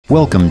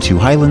Welcome to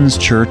Highlands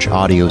Church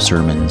Audio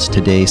Sermons.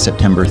 Today,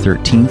 September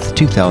 13th,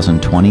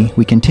 2020,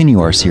 we continue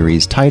our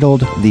series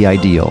titled The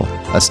Ideal,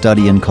 a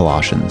study in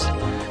Colossians.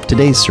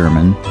 Today's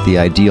sermon, The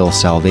Ideal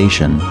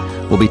Salvation,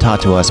 will be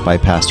taught to us by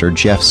Pastor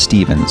Jeff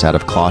Stevens out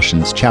of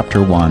Colossians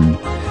chapter 1,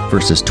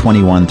 verses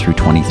 21 through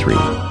 23.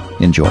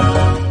 Enjoy.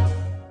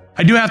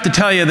 I do have to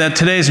tell you that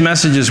today's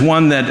message is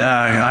one that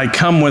I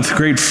come with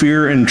great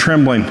fear and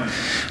trembling.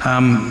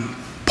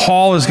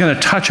 Paul is going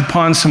to touch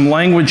upon some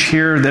language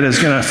here that is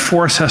going to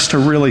force us to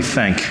really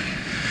think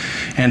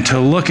and to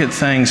look at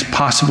things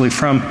possibly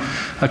from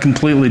a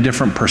completely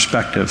different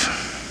perspective.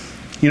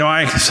 You know,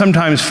 I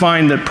sometimes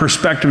find that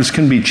perspectives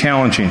can be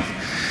challenging.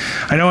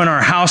 I know in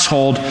our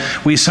household,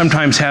 we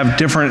sometimes have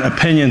different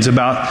opinions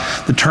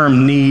about the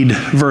term need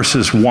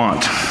versus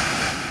want.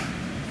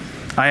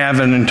 I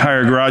have an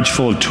entire garage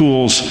full of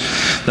tools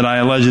that I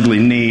allegedly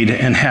need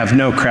and have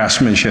no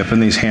craftsmanship in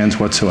these hands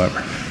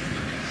whatsoever.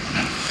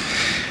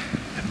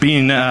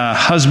 Being a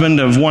husband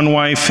of one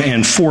wife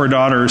and 4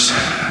 daughters,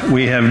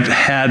 we have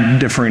had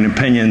differing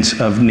opinions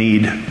of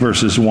need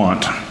versus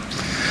want.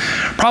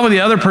 Probably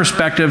the other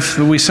perspective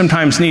that we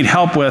sometimes need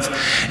help with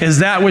is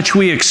that which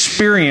we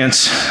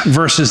experience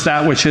versus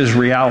that which is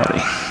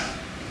reality.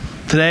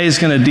 Today is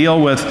going to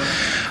deal with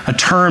a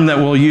term that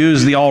we'll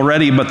use, the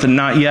already but the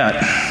not yet.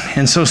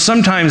 And so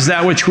sometimes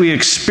that which we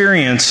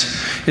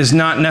experience is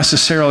not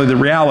necessarily the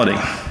reality.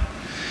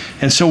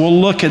 And so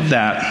we'll look at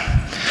that.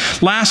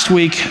 Last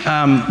week,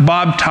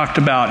 Bob talked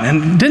about,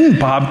 and didn't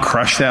Bob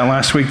crush that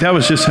last week? That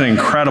was just an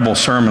incredible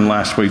sermon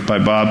last week by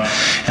Bob,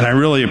 and I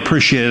really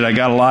appreciate it. I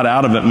got a lot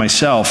out of it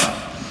myself.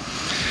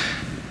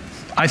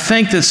 I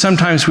think that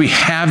sometimes we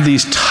have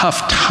these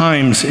tough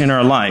times in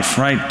our life,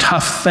 right?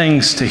 Tough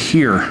things to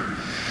hear.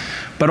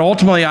 But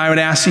ultimately, I would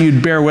ask that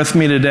you'd bear with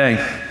me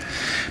today,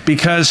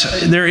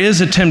 because there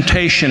is a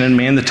temptation in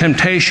me, and the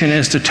temptation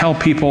is to tell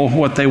people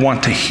what they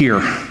want to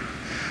hear.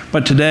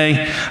 But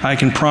today, I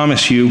can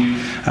promise you,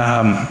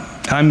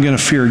 I'm going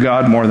to fear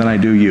God more than I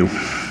do you.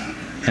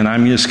 And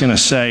I'm just going to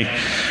say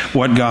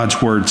what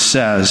God's Word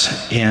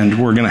says,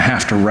 and we're going to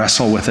have to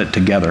wrestle with it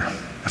together.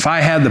 If I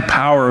had the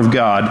power of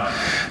God,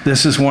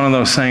 this is one of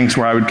those things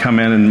where I would come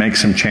in and make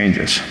some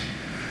changes.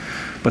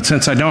 But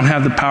since I don't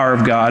have the power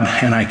of God,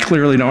 and I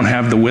clearly don't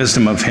have the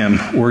wisdom of Him,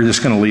 we're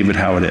just going to leave it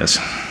how it is.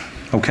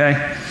 Okay?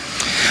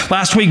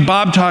 Last week,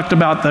 Bob talked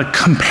about the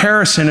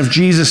comparison of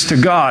Jesus to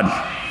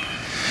God.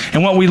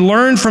 And what we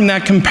learned from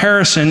that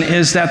comparison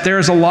is that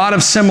there's a lot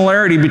of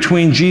similarity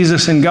between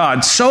Jesus and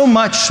God. So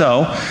much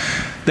so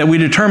that we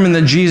determine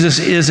that Jesus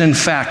is in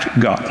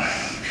fact God.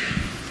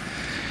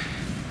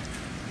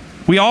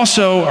 We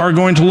also are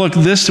going to look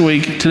this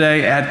week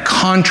today at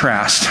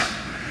contrast.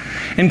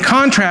 And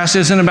contrast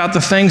isn't about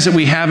the things that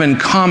we have in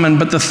common,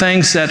 but the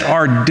things that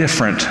are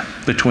different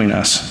between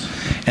us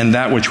and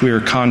that which we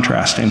are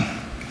contrasting.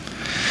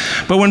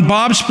 But when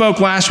Bob spoke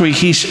last week,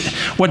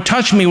 what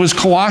touched me was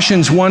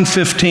Colossians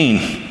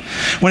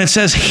 1:15, when it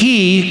says,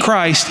 He,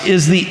 Christ,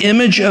 is the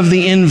image of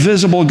the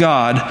invisible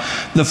God,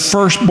 the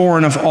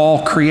firstborn of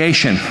all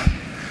creation.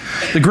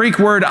 The Greek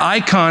word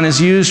icon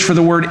is used for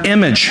the word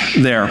image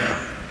there.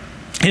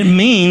 It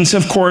means,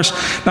 of course,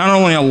 not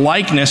only a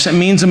likeness, it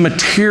means a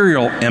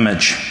material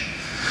image.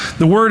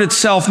 The word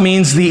itself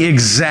means the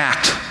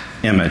exact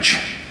image.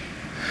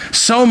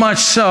 So much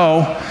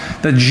so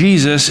that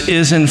Jesus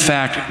is in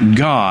fact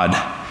God,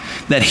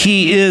 that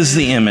He is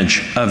the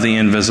image of the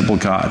invisible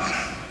God,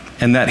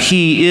 and that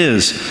He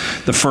is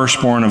the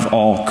firstborn of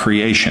all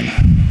creation.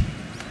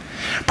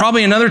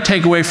 Probably another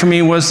takeaway for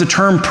me was the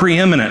term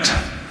preeminent.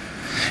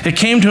 It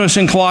came to us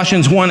in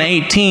Colossians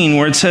 1:18,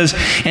 where it says,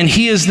 and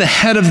He is the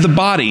head of the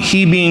body,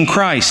 He being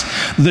Christ,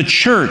 the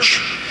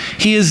church.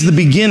 He is the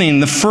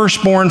beginning, the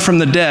firstborn from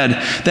the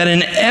dead, that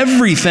in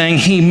everything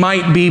He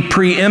might be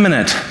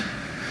preeminent.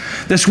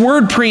 This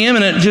word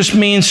preeminent just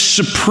means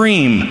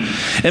supreme.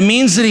 It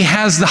means that He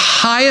has the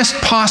highest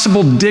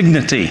possible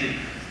dignity.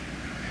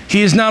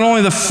 He is not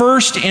only the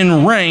first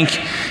in rank,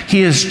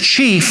 He is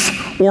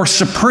chief or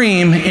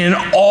supreme in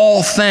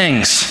all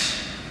things.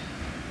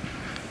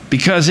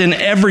 Because in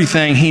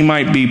everything He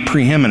might be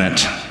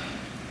preeminent.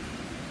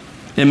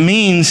 It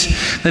means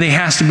that He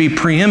has to be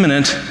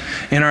preeminent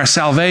in our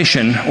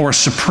salvation or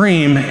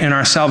supreme in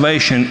our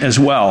salvation as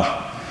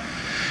well.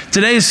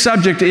 Today's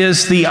subject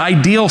is the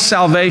ideal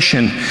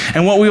salvation,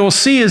 and what we will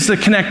see is the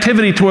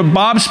connectivity to what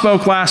Bob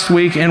spoke last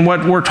week and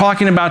what we're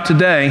talking about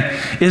today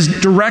is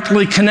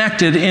directly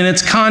connected in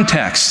its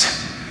context.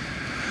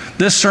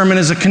 This sermon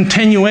is a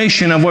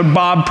continuation of what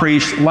Bob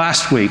preached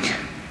last week.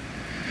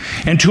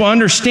 And to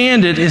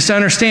understand it is to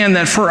understand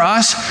that for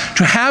us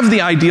to have the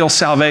ideal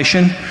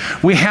salvation,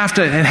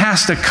 it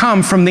has to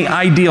come from the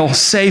ideal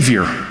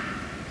Savior.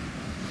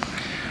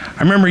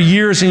 I remember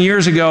years and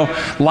years ago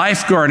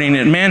lifeguarding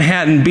at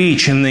Manhattan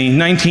Beach in the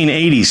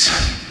 1980s.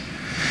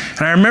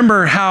 And I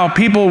remember how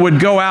people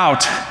would go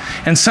out,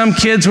 and some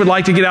kids would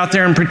like to get out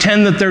there and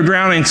pretend that they're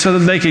drowning so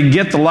that they could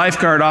get the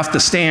lifeguard off the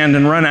stand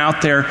and run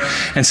out there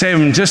and save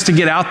them, just to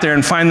get out there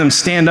and find them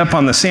stand up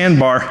on the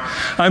sandbar.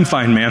 I'm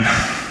fine, man.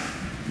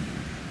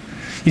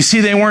 You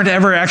see, they weren't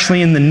ever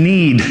actually in the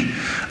need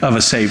of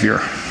a Savior.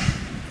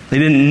 They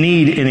didn't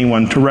need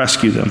anyone to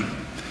rescue them.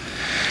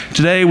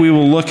 Today, we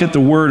will look at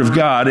the Word of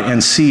God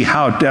and see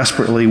how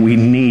desperately we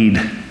need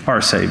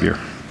our Savior.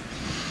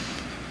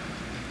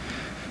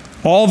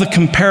 All the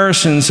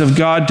comparisons of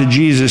God to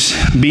Jesus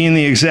being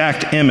the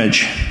exact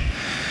image.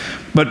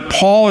 But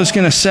Paul is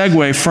going to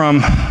segue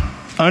from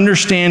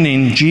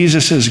understanding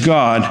Jesus as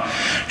God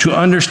to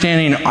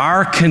understanding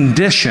our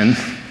condition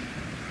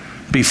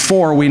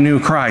before we knew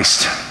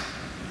Christ.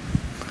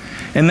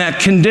 And that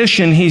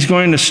condition he's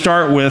going to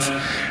start with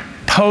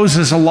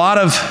poses a lot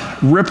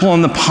of ripple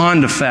in the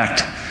pond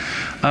effect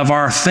of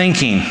our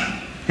thinking.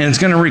 And it's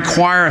going to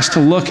require us to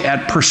look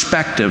at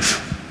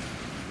perspective.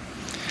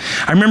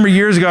 I remember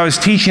years ago I was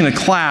teaching a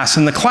class,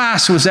 and the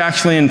class was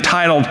actually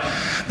entitled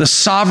The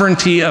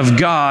Sovereignty of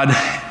God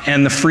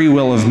and the Free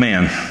Will of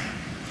Man.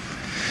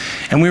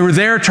 And we were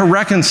there to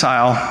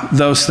reconcile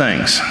those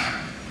things.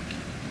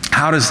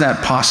 How does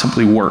that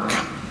possibly work?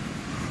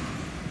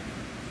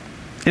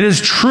 It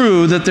is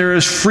true that there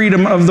is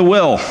freedom of the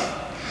will,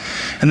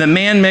 and that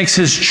man makes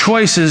his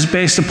choices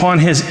based upon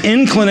his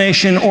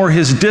inclination or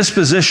his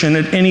disposition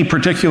at any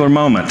particular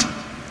moment.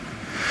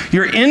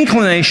 Your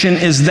inclination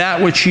is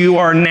that which you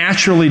are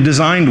naturally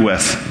designed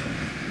with.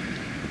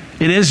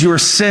 It is your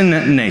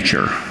sin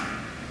nature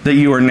that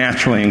you are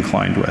naturally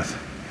inclined with.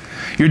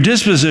 Your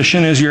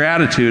disposition is your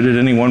attitude at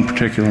any one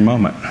particular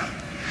moment.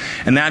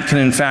 And that can,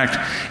 in fact,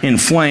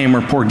 inflame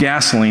or pour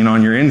gasoline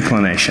on your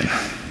inclination.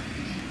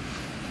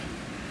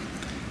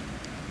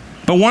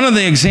 But one of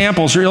the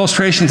examples or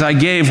illustrations I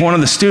gave one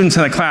of the students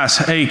in the class,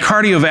 a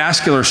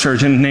cardiovascular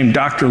surgeon named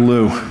Dr.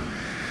 Lou.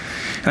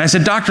 And I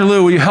said, Dr.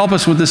 Lou, will you help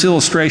us with this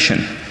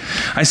illustration?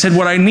 I said,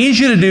 what I need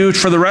you to do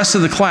for the rest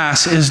of the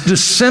class is to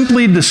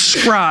simply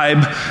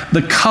describe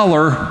the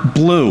color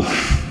blue.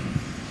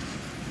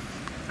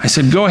 I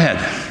said, go ahead.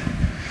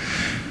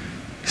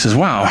 He says,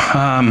 wow,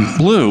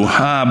 blue.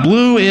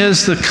 Blue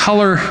is the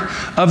color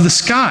of the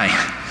sky.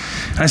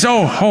 And I said,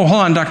 oh, hold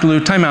on, Dr.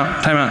 Lou, time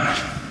out.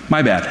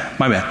 My bad.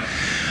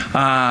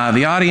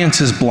 The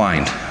audience is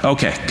blind.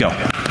 Okay, go.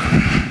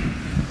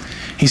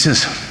 He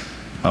says,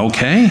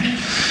 okay.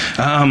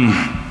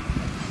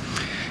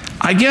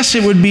 I guess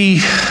it would be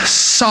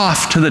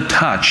soft to the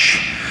touch.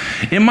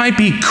 It might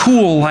be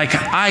cool like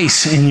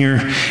ice in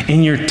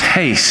your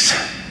taste.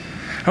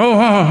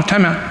 Oh,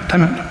 time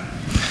out.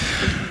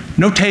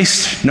 No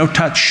taste, no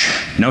touch,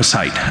 no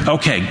sight.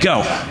 Okay,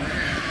 go.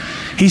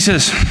 He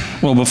says,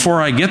 well,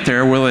 before I get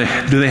there,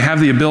 do they have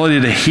the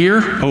ability to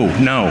hear? Oh,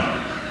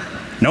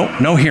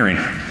 no hearing.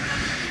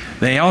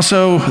 They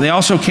also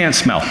can't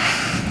smell.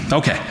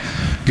 Okay,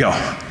 go.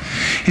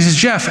 He says,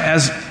 Jeff,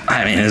 as a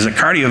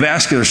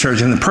cardiovascular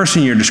surgeon, the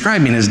person you're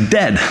describing is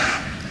dead.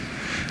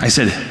 I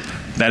said,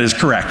 that is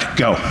correct.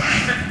 Go.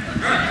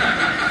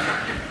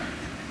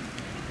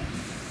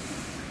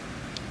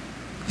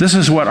 This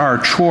is what our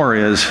chore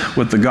is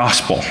with the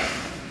gospel.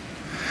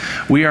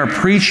 We are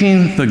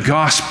preaching the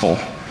gospel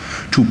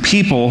to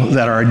people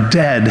that are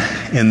dead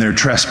in their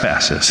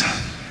trespasses.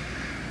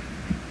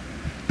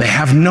 They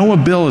have no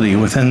ability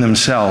within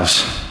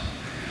themselves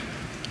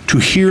to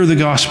hear the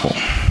gospel,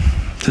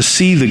 to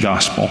see the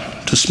gospel,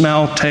 to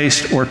smell,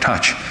 taste, or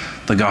touch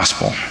the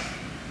gospel.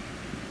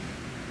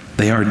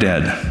 They are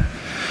dead.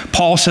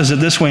 Paul says it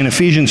this way in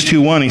Ephesians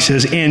 2:1. He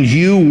says, and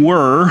you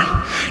were,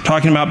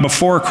 talking about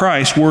before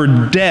Christ, were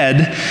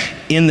dead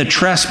in the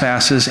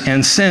trespasses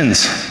and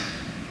sins.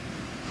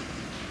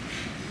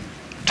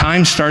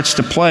 Time starts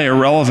to play a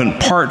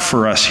relevant part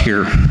for us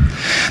here.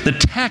 The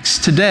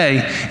text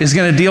today is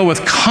going to deal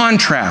with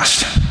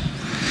contrast.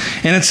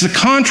 And it's the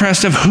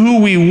contrast of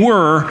who we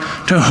were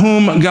to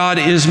whom God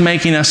is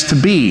making us to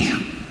be.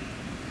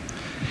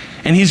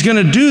 And he's going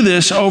to do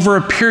this over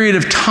a period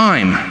of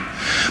time.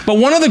 But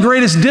one of the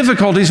greatest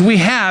difficulties we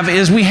have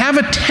is we have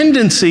a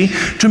tendency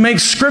to make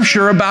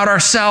Scripture about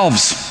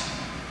ourselves.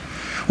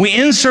 We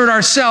insert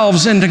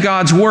ourselves into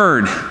God's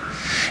Word.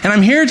 And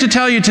I'm here to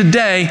tell you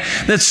today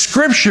that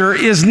Scripture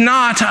is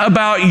not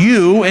about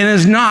you and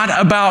is not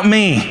about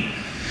me.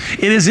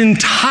 It is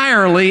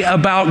entirely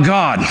about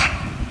God.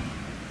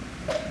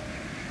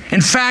 In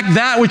fact,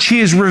 that which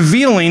he is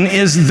revealing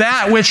is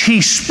that which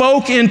he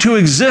spoke into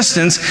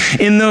existence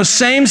in those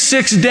same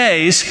 6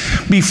 days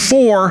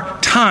before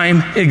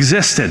time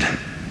existed.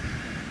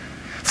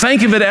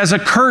 Think of it as a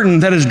curtain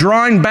that is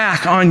drawing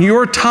back on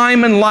your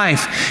time and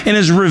life and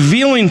is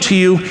revealing to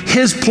you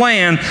his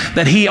plan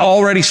that he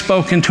already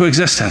spoke into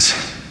existence.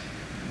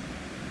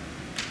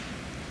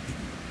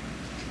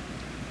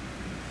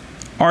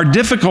 Our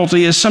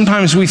difficulty is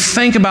sometimes we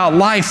think about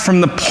life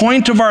from the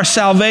point of our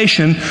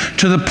salvation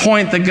to the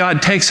point that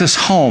God takes us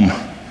home.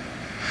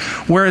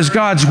 Whereas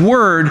God's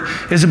Word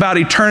is about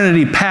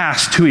eternity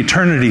past to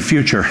eternity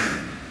future.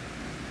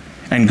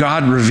 And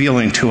God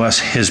revealing to us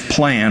his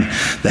plan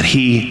that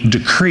he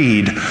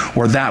decreed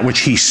or that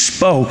which he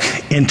spoke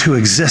into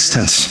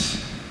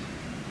existence.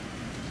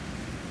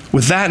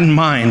 With that in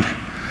mind,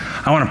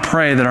 I want to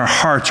pray that our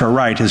hearts are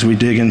right as we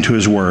dig into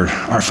his Word.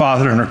 Our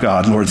Father and our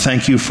God, Lord,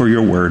 thank you for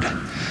your Word.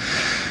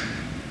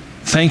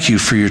 Thank you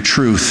for your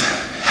truth.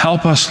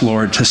 Help us,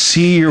 Lord, to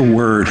see your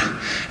word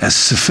as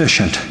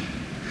sufficient.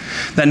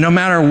 That no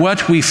matter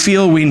what we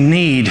feel we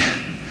need,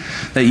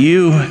 that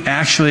you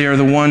actually are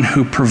the one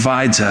who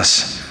provides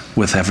us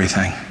with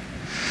everything.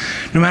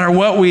 No matter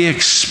what we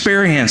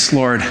experience,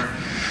 Lord,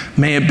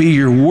 may it be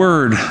your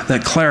word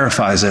that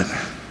clarifies it.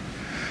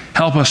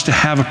 Help us to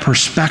have a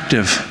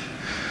perspective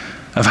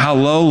of how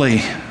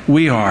lowly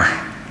we are,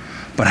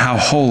 but how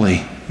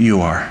holy you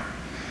are.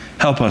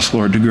 Help us,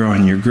 Lord, to grow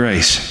in your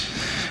grace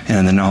and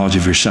in the knowledge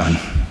of your Son.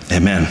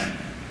 Amen.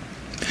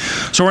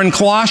 So we're in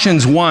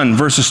Colossians 1,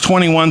 verses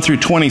 21 through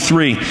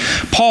 23.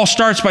 Paul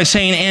starts by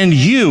saying, "And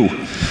you,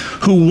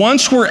 who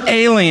once were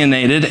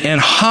alienated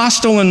and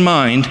hostile in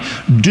mind,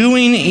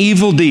 doing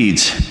evil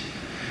deeds,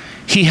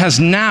 he has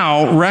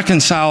now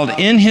reconciled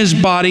in his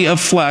body of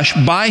flesh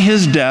by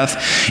his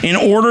death in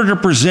order to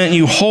present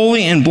you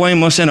holy and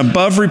blameless and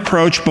above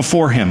reproach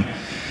before him.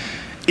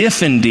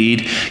 If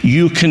indeed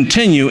you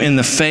continue in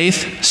the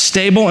faith,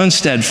 stable and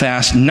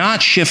steadfast,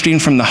 not shifting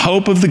from the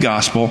hope of the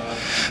gospel,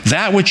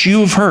 that which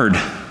you have heard,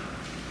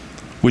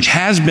 which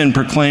has been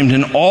proclaimed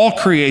in all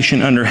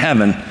creation under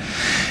heaven,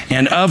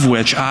 and of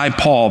which I,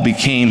 Paul,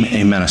 became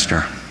a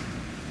minister."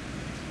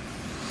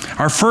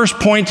 Our first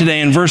point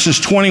today in verses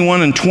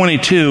 21 and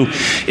 22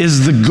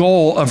 is the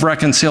goal of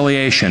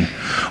reconciliation.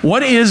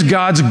 What is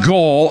God's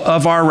goal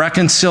of our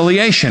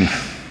reconciliation?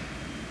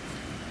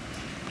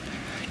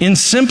 In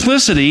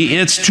simplicity,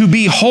 it's to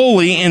be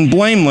holy and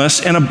blameless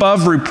and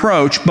above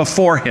reproach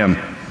before him.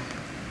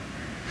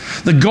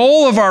 The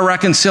goal of our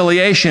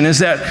reconciliation is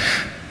that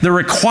the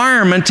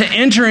requirement to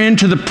enter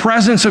into the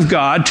presence of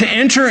God, to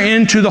enter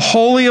into the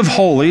Holy of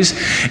Holies,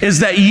 is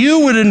that you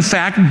would in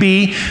fact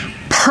be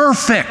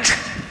perfect,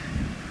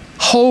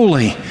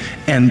 holy,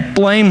 and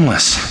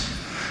blameless,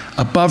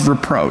 above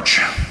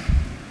reproach.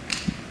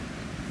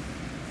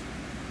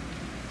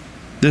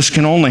 This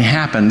can only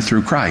happen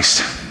through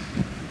Christ.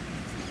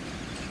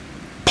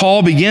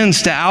 Paul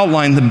begins to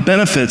outline the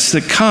benefits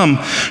that come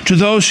to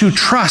those who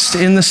trust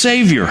in the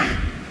Savior.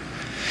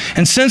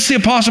 And since the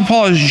Apostle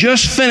Paul has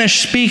just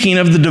finished speaking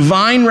of the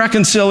divine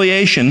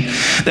reconciliation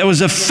that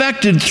was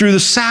effected through the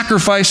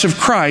sacrifice of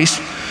Christ,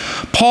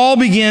 Paul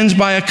begins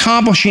by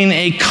accomplishing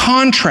a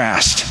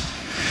contrast.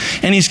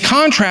 And he's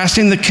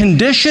contrasting the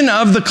condition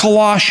of the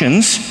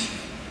Colossians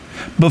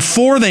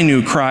before they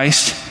knew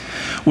Christ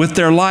with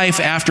their life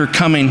after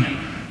coming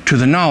to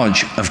the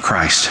knowledge of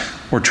Christ,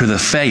 or to the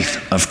faith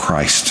of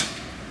Christ.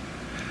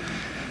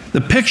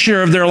 The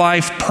picture of their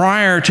life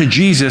prior to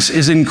Jesus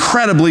is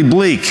incredibly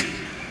bleak.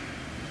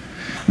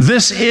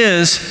 This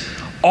is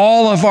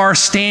all of our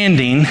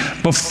standing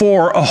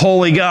before a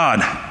holy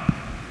God.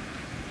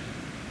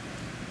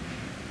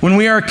 When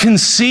we are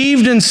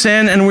conceived in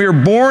sin and we are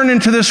born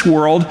into this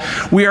world,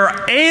 we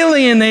are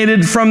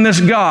alienated from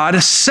this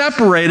God,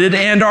 separated,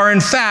 and are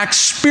in fact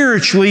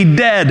spiritually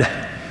dead.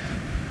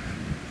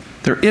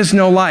 There is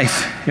no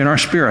life in our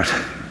spirit.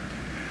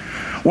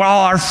 While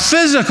our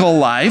physical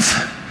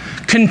life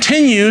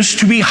continues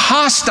to be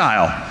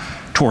hostile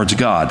towards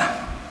God.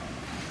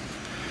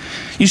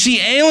 You see,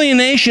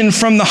 alienation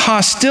from the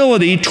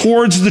hostility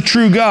towards the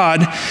true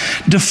God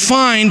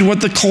defined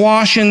what the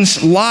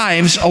Colossians'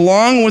 lives,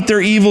 along with their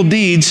evil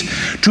deeds,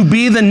 to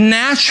be the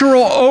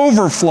natural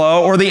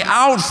overflow or the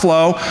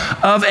outflow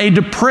of a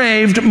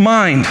depraved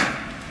mind.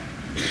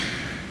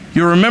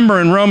 You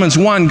remember in Romans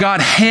 1,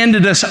 God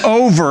handed us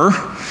over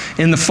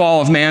in the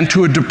fall of man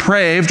to a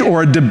depraved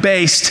or a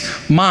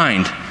debased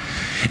mind.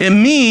 It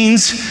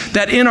means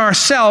that in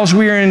ourselves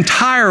we are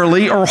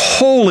entirely or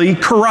wholly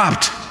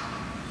corrupt.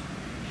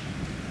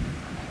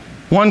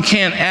 One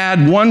can't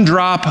add one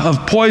drop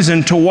of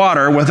poison to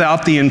water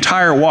without the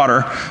entire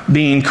water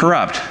being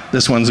corrupt.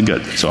 This one's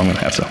good, so I'm going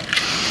to have to.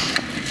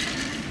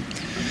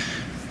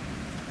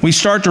 We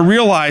start to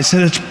realize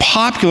that it's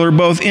popular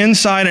both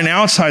inside and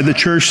outside the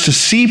church to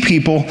see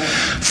people,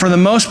 for the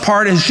most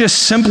part, as just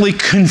simply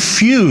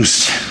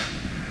confused.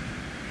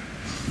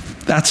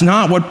 That's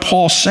not what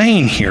Paul's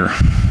saying here.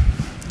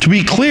 To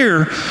be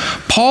clear,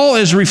 Paul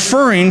is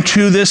referring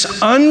to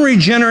this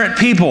unregenerate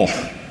people.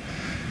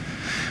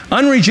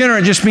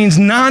 Unregenerate just means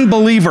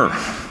non-believer.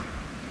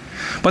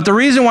 But the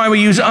reason why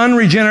we use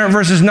unregenerate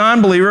versus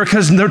non-believer,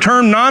 because the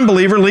term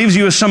non-believer leaves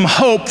you with some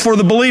hope for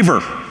the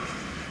believer.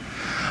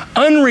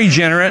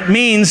 Unregenerate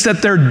means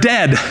that they're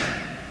dead.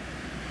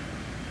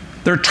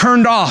 They're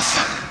turned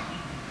off.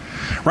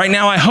 Right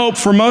now, I hope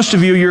for most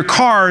of you, your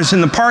cars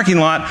in the parking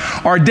lot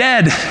are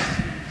dead.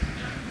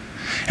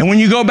 And when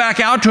you go back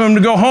out to them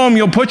to go home,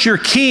 you'll put your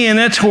key in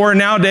it, or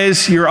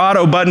nowadays your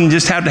auto button,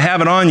 just have to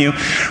have it on you,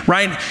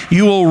 right?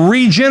 You will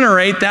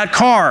regenerate that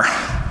car.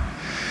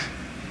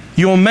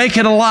 You will make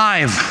it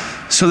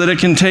alive so that it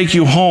can take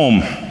you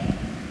home.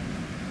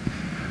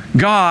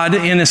 God,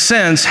 in a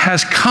sense,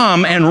 has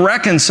come and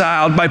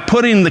reconciled by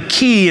putting the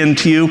key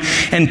into you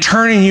and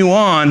turning you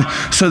on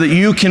so that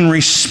you can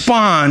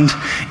respond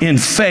in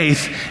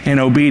faith and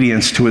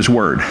obedience to His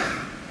Word.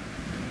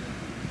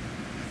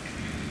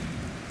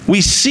 we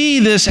see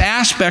this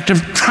aspect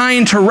of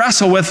trying to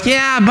wrestle with,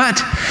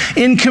 but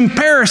in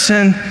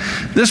comparison,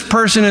 this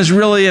person is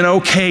really an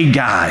okay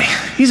guy.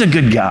 He's a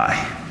good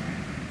guy.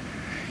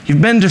 You've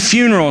been to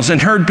funerals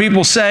and heard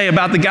people say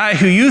about the guy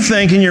who you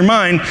think in your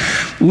mind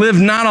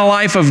lived not a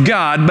life of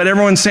God, but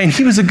everyone's saying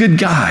he was a good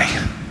guy.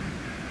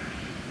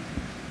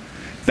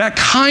 That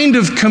kind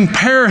of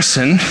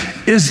comparison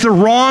is the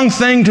wrong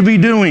thing to be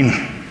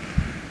doing.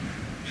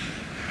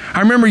 I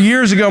remember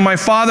years ago, my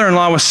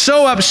father-in-law was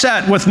so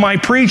upset with my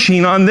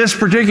preaching on this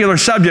particular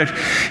subject.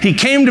 He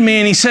came to me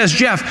and he says,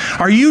 "Jeff,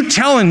 are you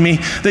telling me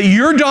that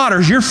your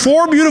daughters, your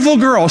 4 beautiful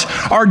girls,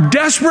 are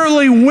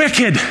desperately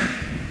wicked?"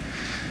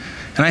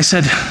 And I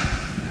said,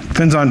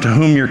 "Depends on to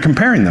whom you're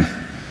comparing them."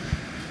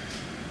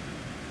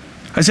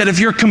 I said, "If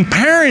you're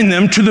comparing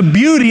them to the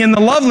beauty and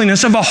the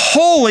loveliness of a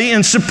holy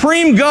and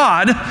supreme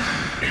God,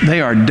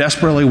 they are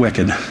desperately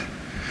wicked.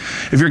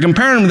 If you're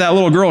comparing them to that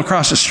little girl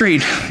across the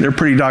street, they're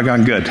pretty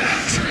doggone good.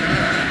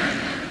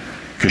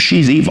 Because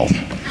she's evil."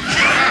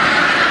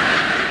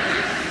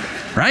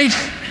 Right?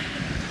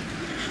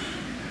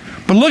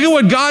 But look at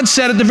what God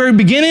said at the very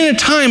beginning of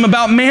time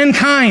about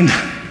mankind.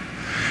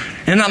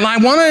 And I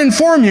want to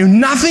inform you,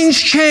 nothing's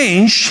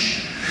changed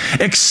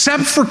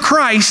except for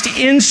Christ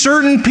in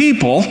certain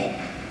people.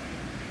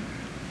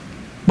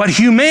 But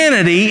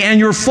humanity and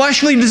your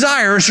fleshly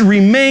desires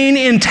remain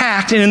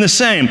intact and in the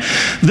same.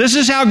 This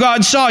is how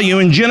God saw you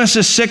in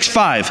Genesis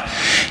 6:5.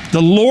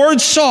 "The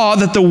Lord saw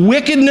that the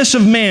wickedness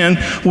of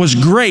man was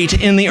great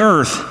in the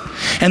earth,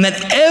 and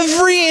that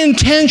every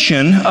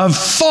intention of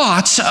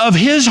thoughts of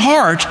his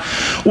heart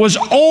was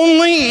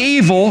only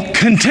evil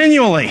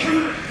continually."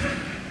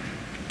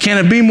 Can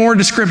it be more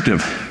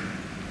descriptive?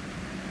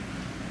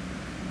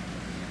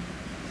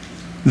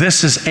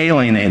 This is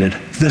alienated.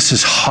 This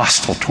is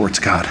hostile towards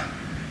God.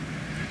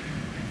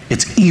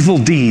 It's evil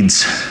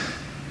deeds.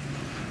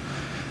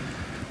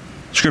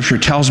 Scripture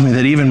tells me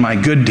that even my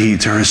good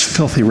deeds are as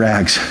filthy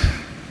rags.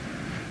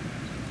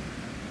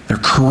 They're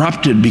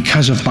corrupted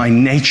because of my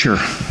nature.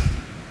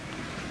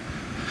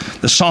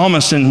 The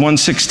psalmist in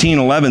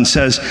 116:11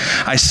 says,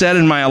 "I said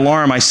in my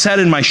alarm, I said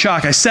in my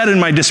shock, I said in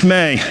my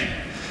dismay,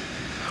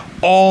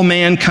 all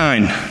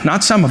mankind,"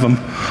 not some of them,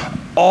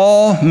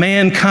 all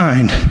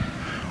mankind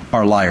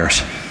are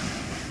liars.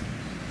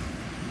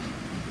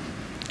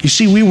 You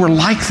see, we were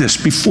like this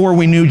before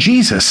we knew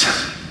Jesus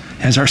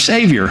as our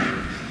Savior.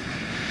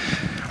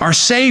 Our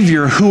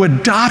Savior who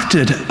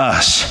adopted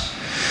us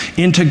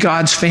into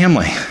God's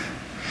family.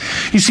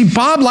 You see,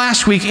 Bob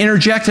last week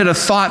interjected a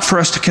thought for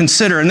us to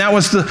consider, and that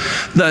was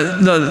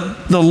the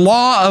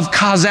law of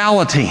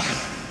causality.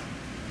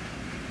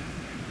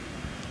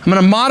 I'm going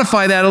to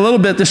modify that a little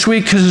bit this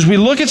week, because as we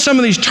look at some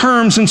of these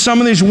terms and some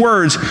of these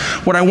words,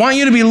 what I want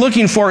you to be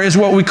looking for is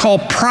what we call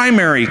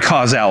primary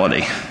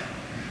causality.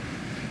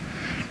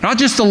 Not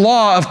just the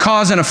law of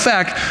cause and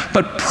effect,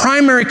 but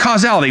primary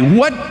causality.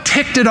 What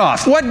ticked it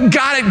off? What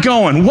got it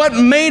going? What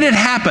made it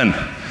happen?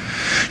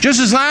 Just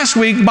as last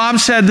week, Bob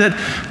said that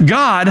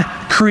God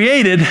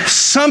created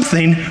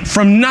something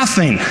from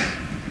nothing.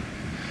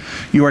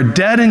 You are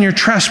dead in your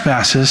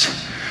trespasses.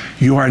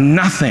 You are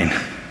nothing.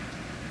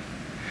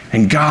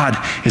 And God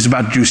is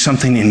about to do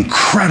something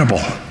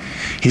incredible.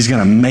 He's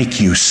going to make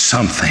you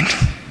something.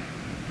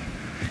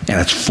 And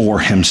it's for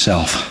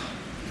himself.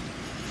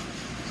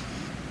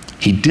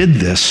 He did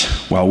this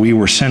while we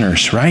were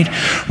sinners, right?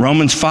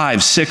 Romans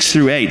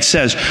 5:6-8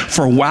 says,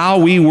 "For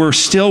while we were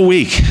still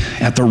weak,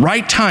 at the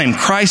right time,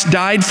 Christ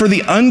died for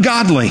the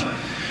ungodly.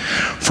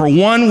 For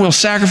one will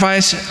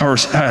sacrifice or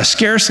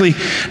scarcely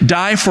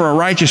die for a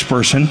righteous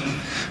person,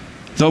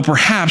 though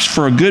perhaps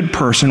for a good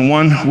person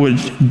one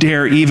would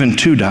dare even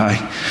to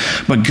die.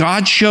 But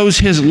God shows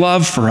his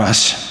love for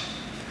us,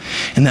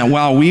 in that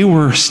while we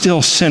were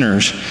still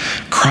sinners,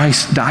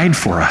 Christ died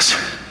for us."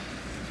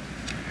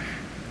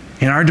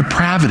 In our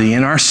depravity,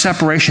 in our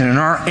separation, in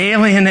our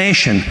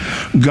alienation,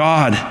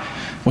 God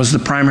was the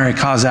primary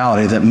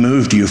causality that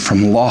moved you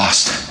from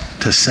lost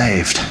to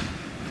saved.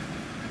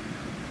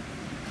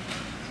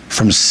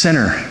 From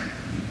sinner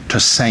to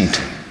saint.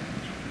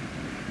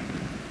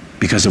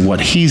 Because of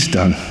what he's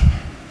done.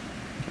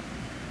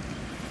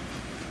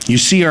 You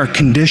see, our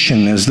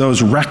condition as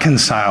those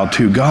reconciled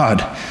to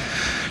God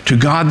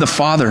the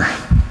Father,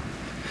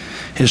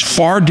 is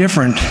far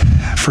different.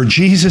 For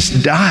Jesus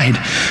died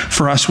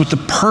for us with the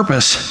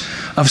purpose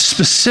of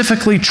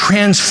specifically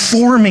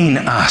transforming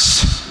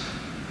us.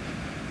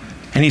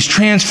 And he's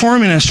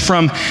transforming us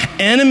from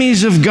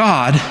enemies of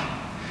God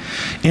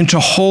into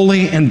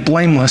holy and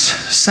blameless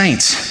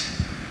saints.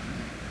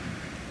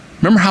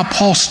 Remember how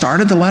Paul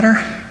started the letter?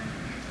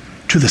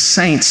 To the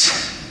saints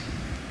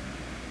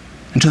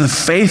and to the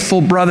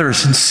faithful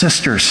brothers and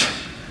sisters.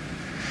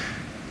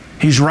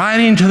 He's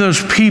writing to those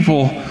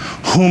people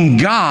whom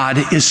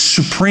God is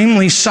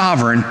supremely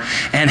sovereign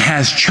and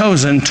has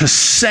chosen to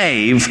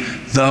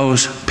save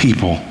those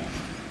people.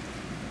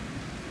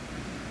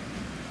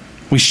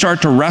 We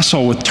start to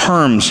wrestle with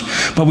terms,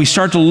 but we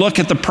start to look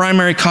at the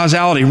primary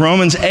causality.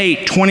 Romans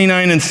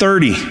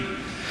 8:29-30.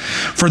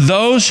 For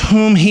those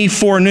whom he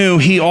foreknew,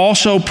 he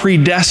also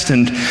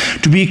predestined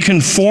to be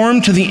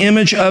conformed to the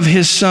image of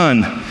his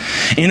Son,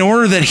 in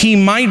order that he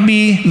might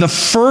be the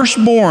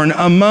firstborn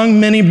among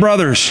many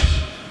brothers.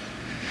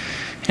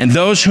 And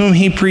those whom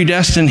he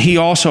predestined, he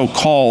also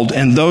called.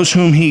 And those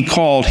whom he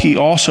called, he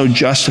also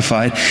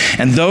justified.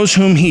 And those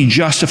whom he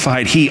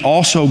justified, he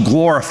also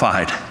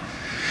glorified.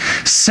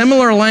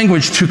 Similar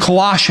language to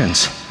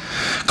Colossians.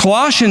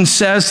 Colossians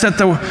says that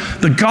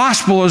the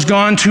gospel has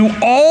gone to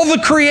all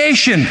the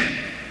creation.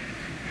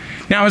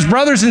 Now, as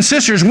brothers and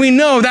sisters, we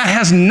know that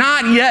has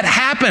not yet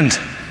happened.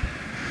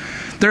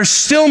 There's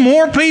still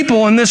more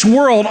people in this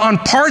world on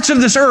parts of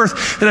this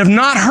earth that have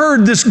not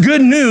heard this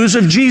good news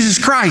of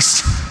Jesus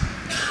Christ.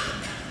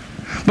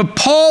 But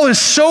Paul is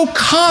so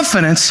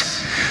confident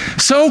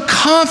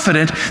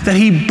that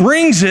he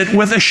brings it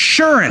with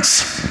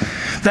assurance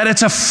that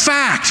it's a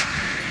fact,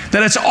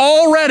 that it's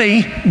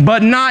already,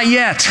 but not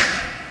yet.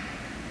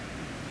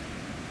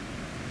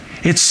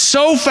 It's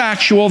so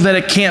factual that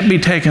it can't be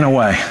taken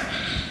away.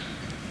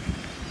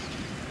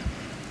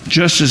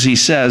 Just as he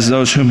says,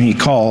 those whom he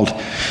called,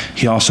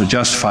 he also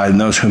justified,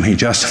 and those whom he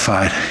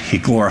justified, he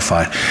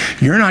glorified.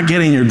 You're not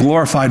getting your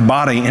glorified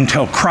body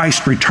until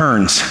Christ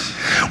returns.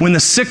 When the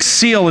sixth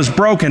seal is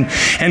broken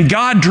and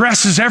God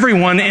dresses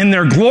everyone in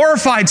their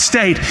glorified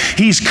state,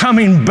 he's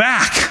coming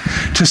back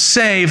to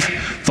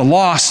save the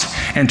lost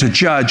and to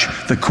judge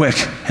the quick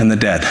and the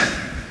dead.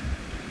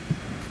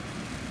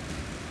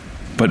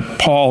 But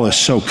Paul is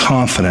so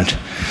confident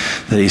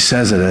that he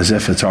says it as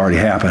if it's already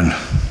happened.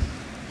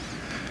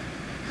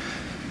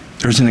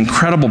 There's an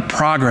incredible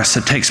progress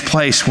that takes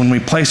place when we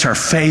place our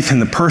faith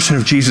in the person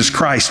of Jesus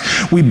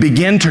Christ. We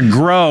begin to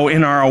grow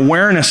in our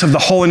awareness of the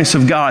holiness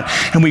of God,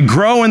 and we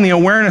grow in the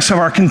awareness of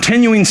our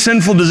continuing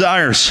sinful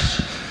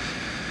desires.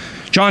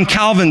 John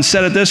Calvin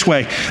said it this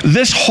way: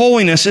 this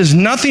holiness is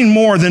nothing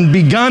more than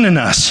begun in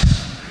us.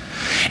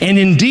 And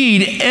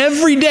indeed,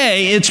 every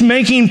day it's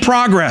making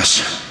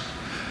progress,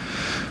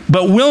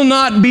 but will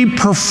not be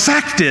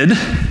perfected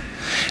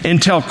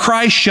until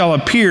Christ shall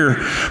appear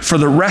for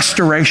the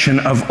restoration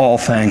of all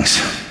things.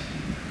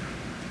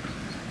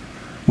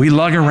 We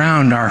lug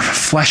around our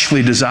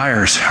fleshly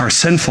desires, our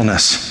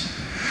sinfulness,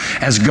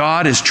 as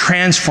God is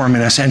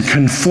transforming us and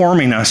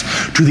conforming us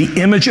to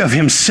the image of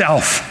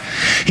himself.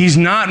 He's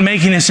not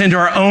making us into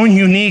our own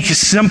unique,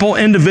 simple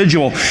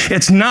individual.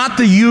 It's not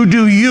the you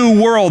do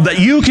you world that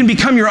you can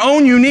become your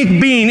own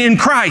unique being in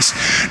Christ.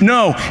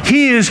 No,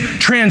 he is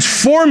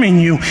transforming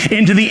you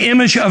into the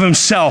image of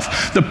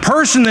himself. The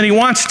person that he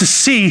wants to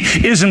see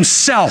is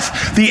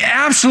himself, the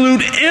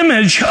absolute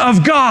image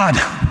of God.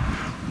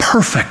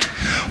 Perfect,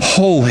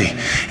 holy,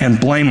 and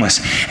blameless.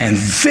 And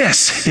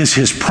this is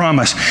his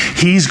promise.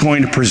 He's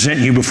going to present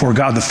you before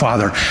God the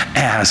Father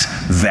as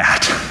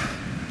that.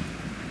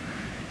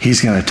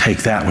 He's going to take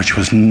that which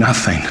was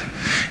nothing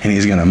and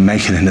he's going to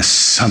make it into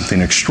something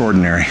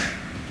extraordinary.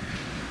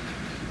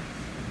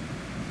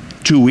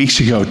 2 weeks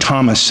ago,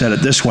 Thomas said it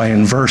this way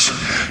in verse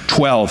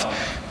 12,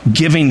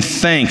 giving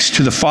thanks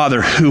to the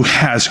Father who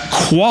has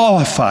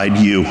qualified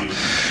you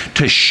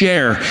to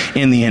share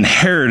in the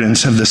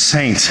inheritance of the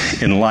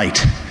saints in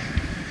light.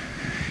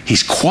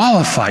 He's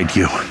qualified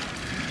you.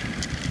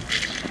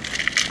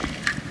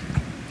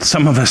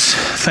 Some of us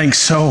think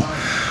so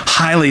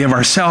highly of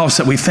ourselves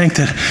that we think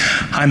that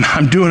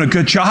I'm doing a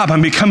good job.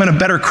 I'm becoming a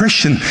better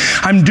Christian.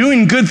 I'm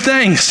doing good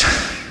things.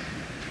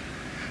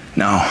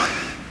 No.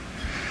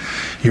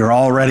 You're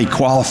already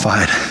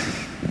qualified.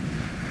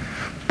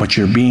 But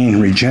you're being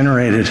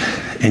regenerated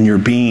and you're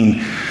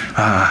being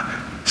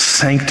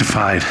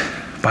sanctified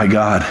by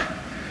God.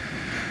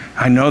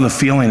 I know the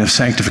feeling of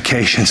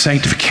sanctification.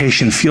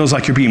 Sanctification feels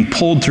like you're being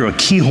pulled through a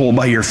keyhole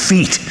by your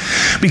feet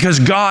because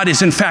God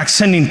is in fact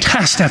sending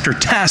test after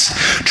test,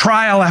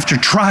 trial after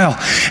trial.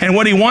 And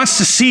what he wants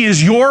to see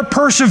is your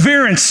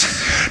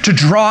perseverance to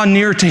draw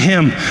near to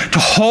him, to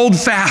hold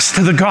fast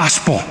to the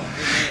gospel,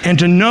 and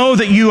to know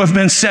that you have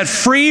been set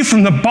free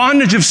from the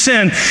bondage of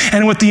sin.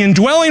 And with the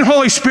indwelling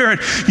Holy Spirit,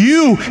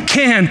 you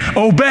can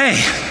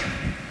obey.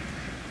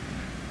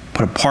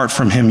 But apart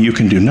from him, you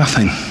can do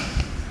nothing.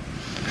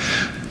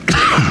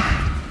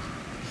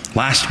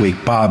 Last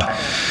week, Bob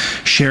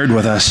shared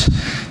with us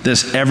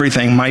this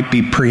everything might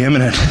be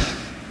preeminent.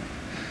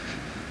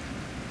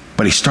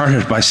 But he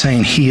started by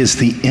saying he is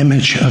the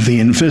image of the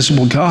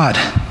invisible God.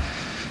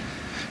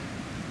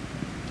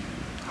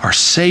 Our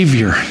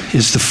Savior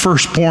is the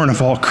firstborn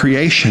of all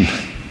creation.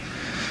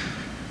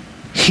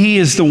 He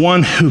is the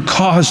one who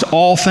caused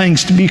all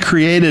things to be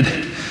created.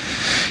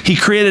 He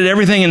created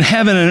everything in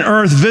heaven and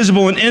earth,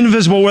 visible and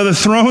invisible, whether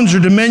thrones or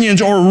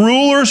dominions or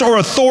rulers or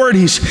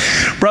authorities.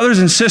 Brothers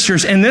and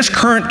sisters, in this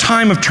current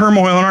time of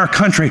turmoil in our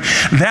country,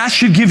 that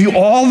should give you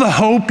all the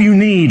hope you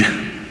need.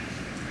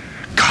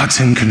 God's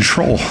in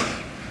control.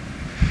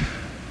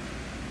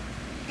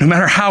 No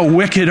matter how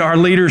wicked our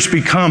leaders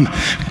become,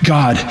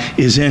 God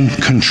is in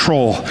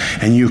control,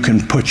 and you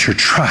can put your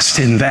trust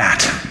in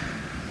that.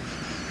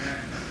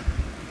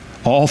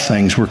 All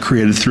things were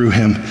created through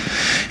him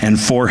and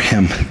for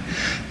him.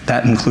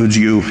 That includes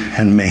you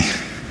and me.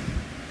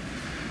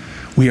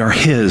 We are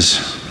his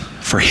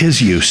for his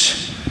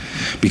use,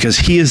 because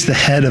he is the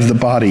head of the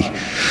body,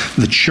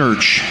 the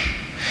church.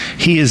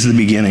 He is the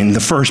beginning, the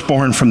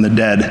firstborn from the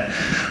dead,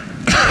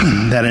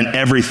 that in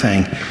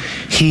everything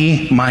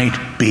he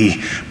might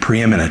be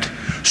preeminent,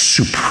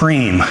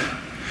 supreme,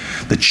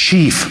 the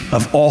chief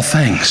of all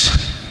things.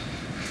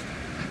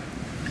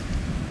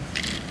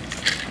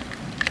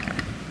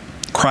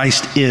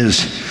 Christ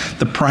is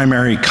the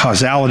primary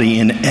causality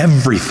in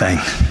everything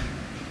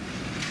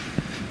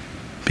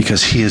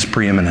because he is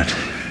preeminent.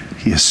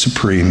 He is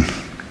supreme.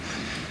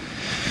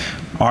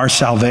 Our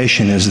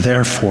salvation is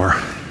therefore,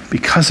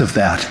 because of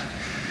that,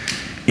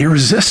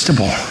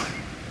 irresistible.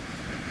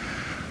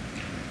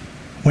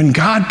 When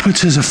God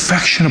puts his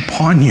affection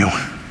upon you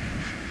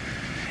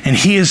and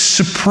he is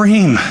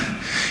supreme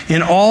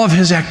in all of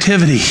his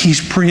activity,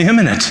 he's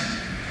preeminent.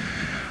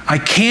 I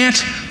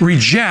can't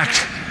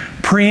reject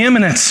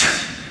preeminence,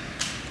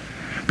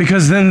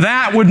 because then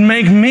that would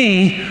make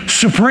me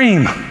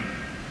supreme.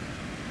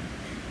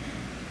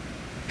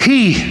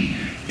 He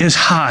is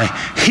high.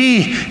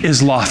 He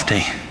is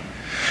lofty.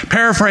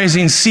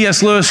 Paraphrasing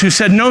C.S. Lewis, who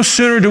said, no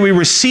sooner do we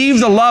receive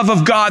the love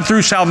of God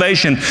through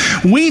salvation,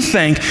 we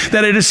think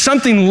that it is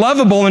something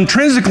lovable,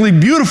 intrinsically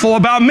beautiful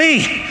about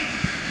me.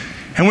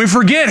 And we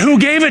forget who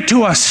gave it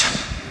to us.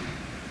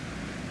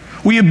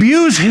 We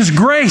abuse his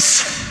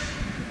grace.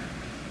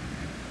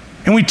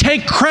 And we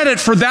take credit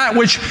for that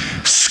which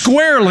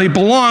squarely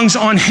belongs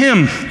on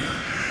him.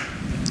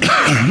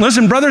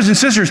 Listen, brothers and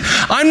sisters,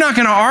 I'm not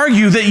going to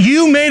argue that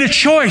you made a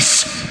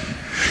choice.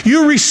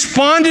 You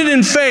responded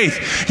in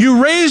faith.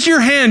 You raised your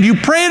hand. You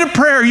prayed a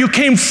prayer. You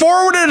came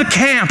forward at a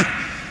camp.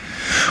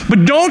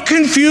 But don't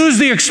confuse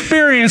the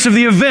experience of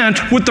the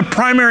event with the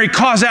primary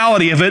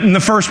causality of it in the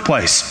first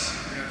place.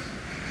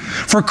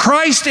 For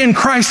Christ and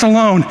Christ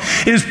alone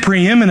is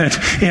preeminent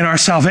in our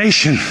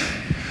salvation.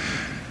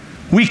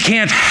 We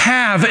can't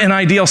have an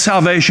ideal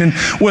salvation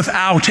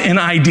without an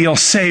ideal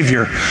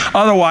Savior.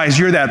 Otherwise,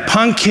 you're that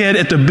punk kid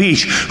at the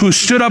beach who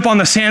stood up on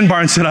the sandbar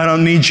and said, I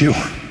don't need you.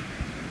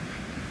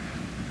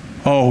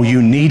 Oh,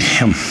 you need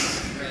him.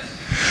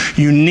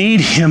 You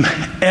need him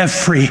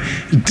every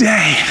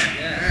day.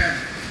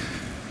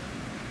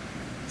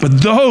 But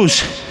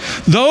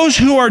those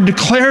who are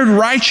declared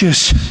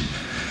righteous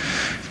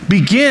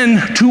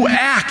begin to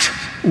act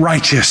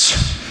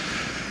righteous.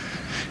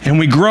 And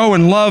we grow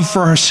in love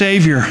for our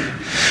Savior.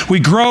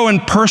 We grow in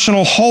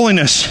personal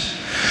holiness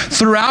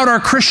throughout our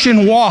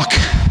Christian walk.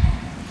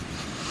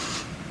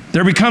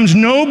 There becomes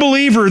no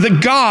believer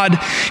that God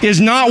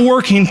is not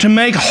working to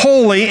make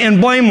holy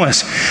and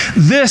blameless.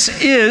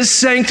 This is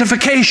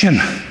sanctification.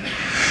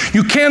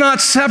 You cannot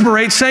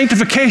separate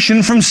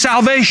sanctification from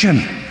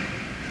salvation.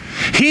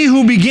 He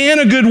who began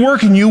a good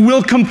work in you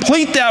will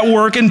complete that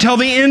work until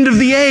the end of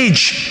the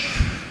age.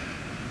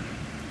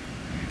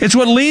 It's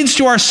what leads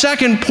to our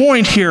second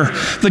point here,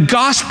 the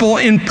gospel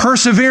in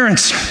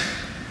perseverance.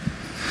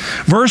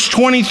 Verse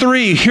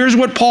 23, here's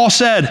what Paul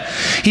said.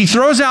 He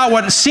throws out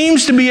what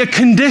seems to be a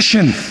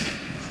condition.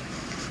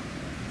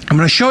 I'm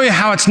going to show you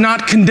how it's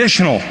not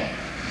conditional,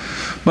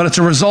 but it's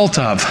a result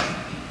of.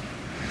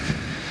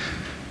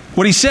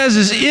 What he says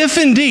is, if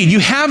indeed you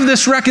have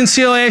this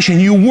reconciliation,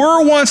 you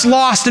were once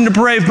lost and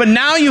depraved, but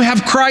now you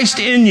have Christ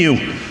in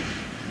you.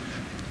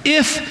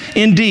 If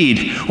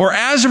indeed, or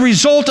as a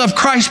result of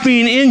Christ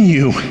being in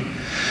you,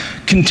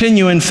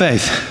 continue in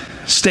faith,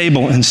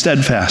 stable and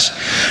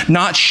steadfast,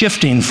 not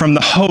shifting from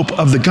the hope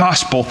of the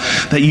gospel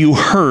that you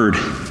heard,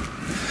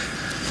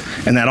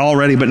 and that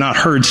already but not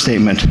heard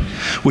statement,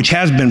 which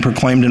has been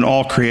proclaimed in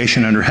all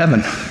creation under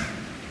heaven.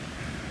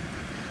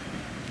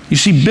 You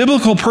see,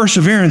 biblical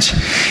perseverance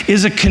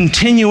is a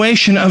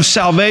continuation of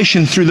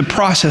salvation through the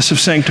process of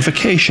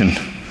sanctification.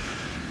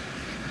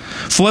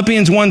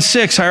 Philippians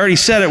 1:6, I already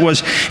said it,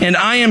 was, and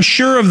I am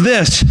sure of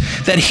this,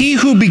 that he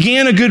who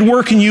began a good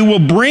work in you will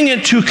bring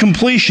it to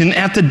completion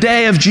at the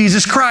day of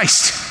Jesus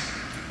Christ.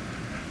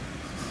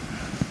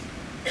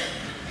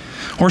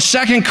 Or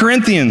 2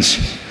 Corinthians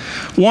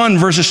 1,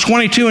 verses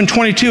 22 and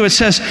 22, it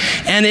says,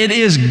 and it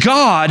is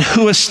God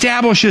who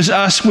establishes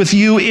us with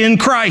you in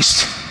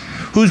Christ.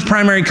 Whose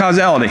primary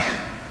causality?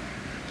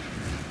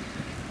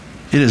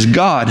 It is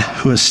God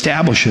who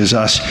establishes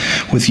us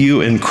with you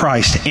in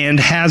Christ and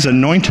has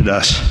anointed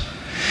us,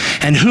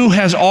 and who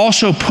has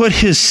also put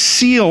his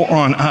seal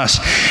on us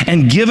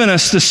and given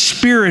us the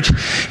Spirit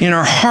in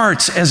our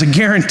hearts as a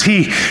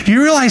guarantee. Do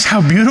you realize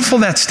how beautiful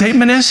that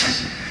statement is?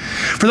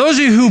 For those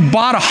of you who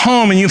bought a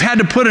home and you've had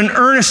to put an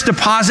earnest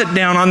deposit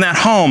down on that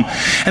home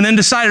and then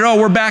decided, oh,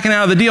 we're backing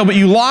out of the deal, but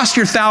you lost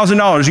your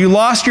 $1,000. You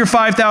lost your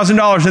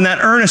 $5,000 in that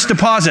earnest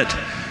deposit.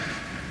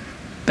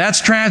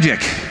 That's tragic.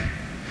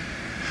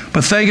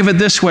 But think of it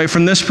this way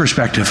from this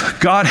perspective.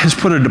 God has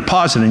put a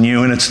deposit in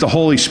you, and it's the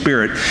Holy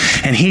Spirit.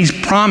 And he's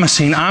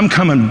promising, I'm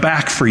coming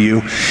back for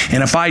you.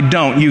 And if I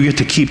don't, you get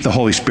to keep the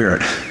Holy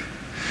Spirit.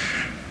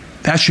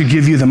 That should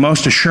give you the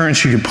most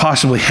assurance you could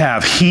possibly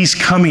have. He's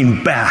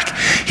coming back.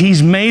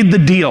 He's made the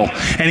deal,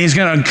 and he's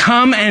going to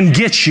come and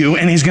get you,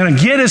 and he's going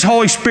to get his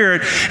Holy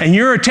Spirit, and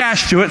you're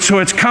attached to it, so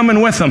it's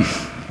coming with him.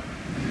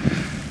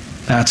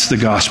 That's the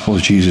gospel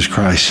of Jesus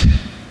Christ.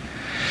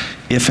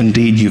 If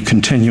indeed you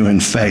continue in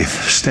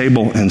faith,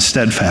 stable and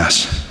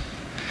steadfast.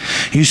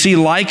 You see,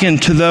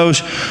 likened to those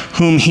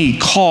whom he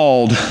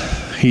called,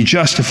 he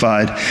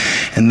justified,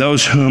 and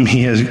those whom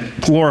he has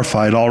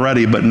glorified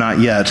already, but not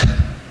yet.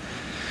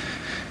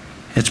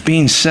 It's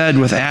being said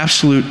with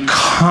absolute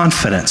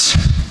confidence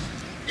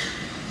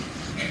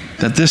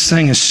that this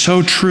thing is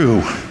so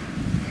true.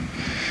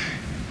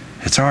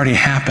 It's already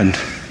happened,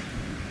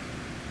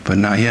 but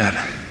not yet.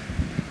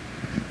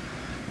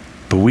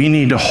 But we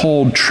need to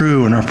hold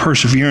true in our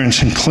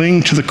perseverance and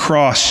cling to the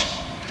cross,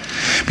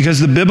 because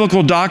the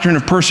biblical doctrine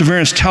of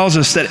perseverance tells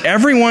us that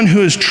everyone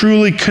who is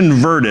truly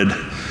converted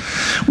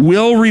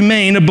will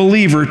remain a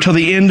believer till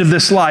the end of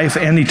this life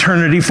and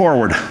eternity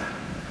forward.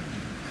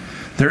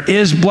 There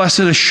is blessed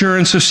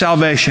assurance of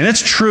salvation.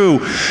 It's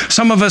true.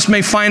 Some of us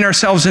may find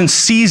ourselves in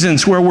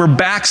seasons where we're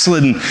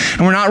backslidden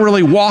and we're not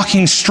really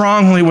walking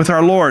strongly with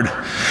our Lord.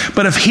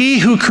 But if he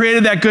who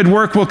created that good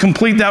work will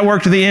complete that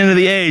work to the end of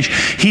the age,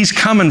 he's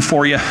coming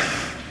for you.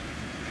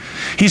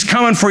 He's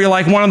coming for you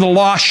like one of the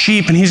lost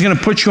sheep, and he's going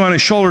to put you on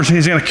his shoulders and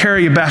he's going to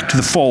carry you back to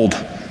the fold.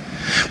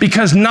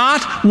 Because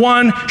not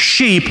one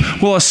sheep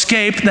will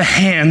escape the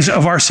hands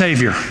of our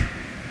Savior.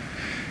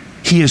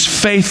 He is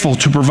faithful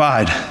to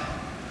provide.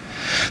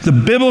 The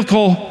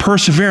biblical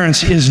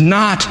perseverance is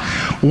not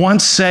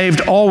once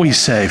saved, always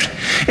saved.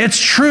 It's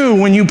true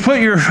when you put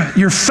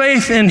your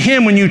faith in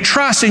him, when you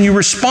trust and you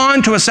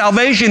respond to a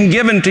salvation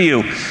given to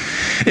you.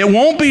 It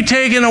won't be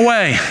taken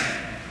away.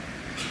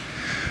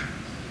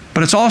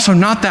 But it's also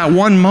not that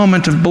one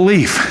moment of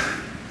belief.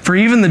 For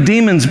even the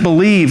demons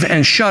believe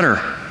and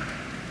shudder.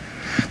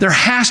 There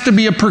has to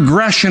be a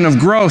progression of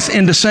growth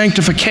into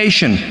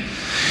sanctification.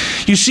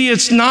 You see,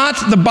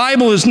 the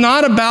Bible is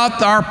not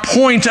about our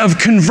point of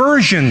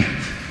conversion.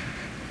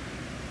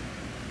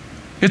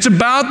 It's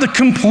about the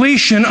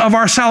completion of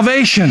our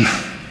salvation.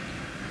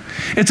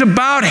 It's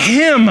about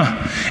him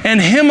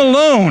and him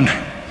alone.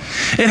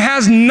 It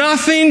has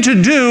nothing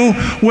to do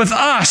with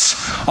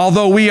us,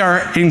 although we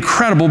are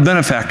incredible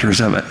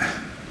benefactors of it.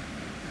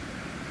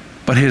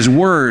 But his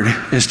word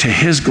is to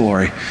his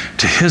glory,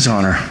 to his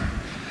honor,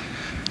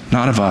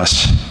 not of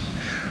us.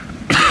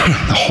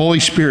 The Holy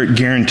Spirit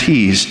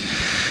guarantees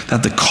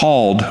that the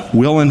called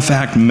will in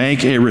fact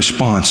make a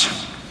response.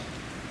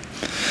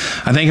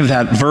 I think of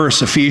that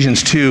verse,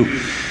 Ephesians 2,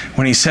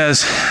 when he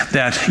says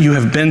that you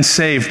have been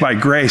saved by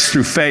grace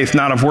through faith,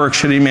 not of works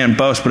should any man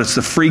boast, but it's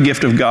the free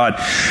gift of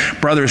God.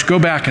 Brothers, go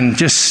back and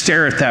just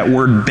stare at that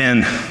word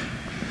been.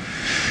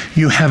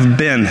 You have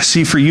been.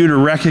 See, for you to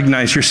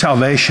recognize your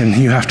salvation,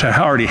 you have to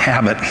already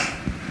have it.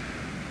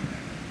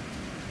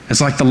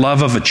 It's like the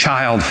love of a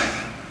child,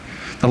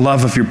 the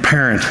love of your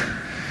parent.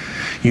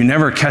 You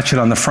never catch it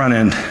on the front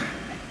end.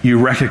 You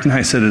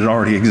recognize that it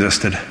already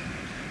existed.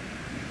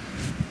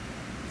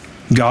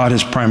 God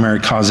is primary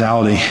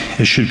causality.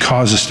 It should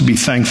cause us to be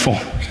thankful,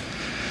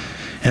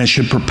 and it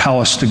should propel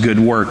us to good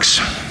works.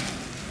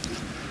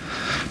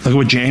 Look at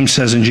what James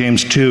says in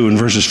James 2 in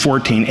verses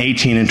 14,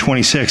 18, and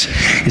 26.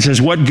 He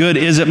says, "What good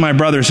is it, my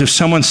brothers, if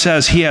someone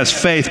says he has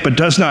faith but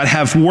does not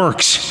have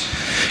works?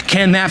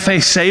 Can that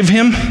faith save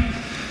him?"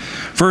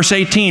 Verse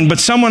 18, "But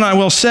someone I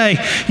will say,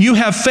 you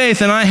have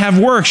faith and I have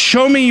works.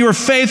 Show me your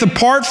faith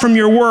apart from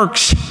your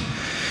works,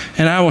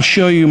 and I will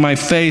show you my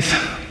faith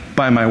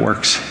by my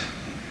works."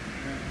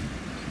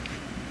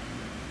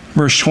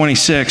 Verse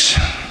 26,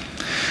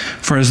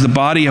 "For as the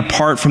body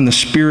apart from the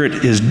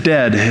spirit is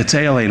dead," it's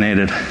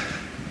alienated,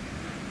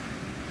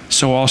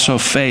 "so also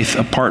faith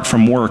apart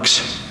from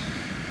works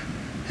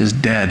is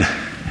dead,"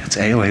 it's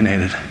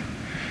alienated.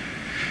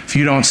 If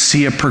you don't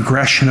see a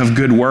progression of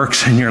good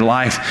works in your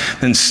life,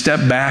 then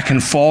step back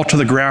and fall to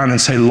the ground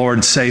and say,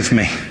 "Lord, save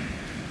me."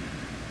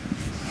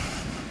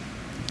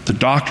 The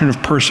doctrine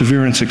of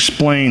perseverance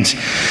explains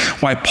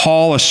why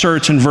Paul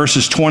asserts in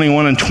verses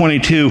 21 and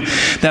 22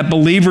 that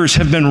believers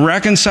have been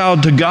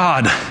reconciled to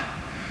God.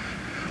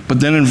 But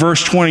then in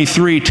verse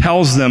 23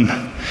 tells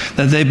them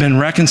that they've been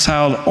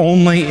reconciled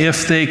only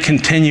if they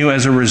continue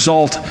as a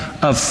result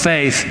of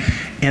faith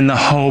in the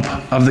hope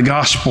of the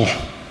gospel.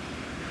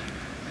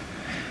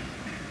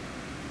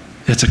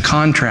 It's a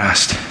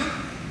contrast.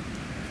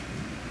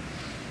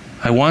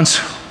 I once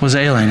was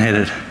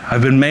alienated.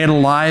 I've been made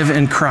alive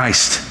in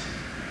Christ.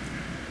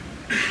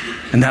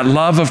 And that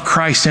love of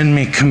Christ in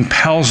me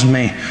compels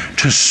me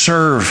to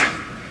serve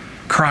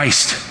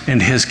Christ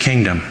and his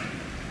kingdom.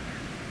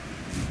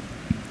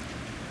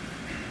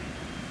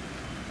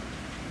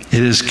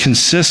 It is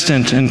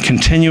consistent and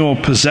continual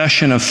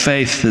possession of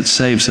faith that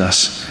saves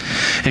us.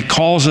 It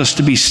calls us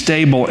to be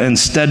stable and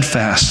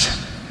steadfast.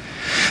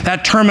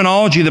 That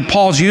terminology that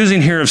Paul's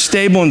using here of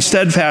stable and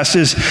steadfast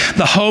is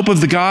the hope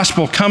of the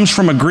gospel, comes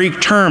from a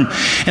Greek term,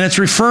 and it's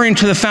referring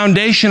to the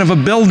foundation of a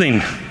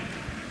building.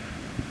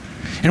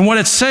 And what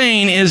it's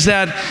saying is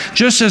that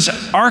just as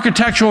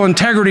architectural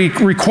integrity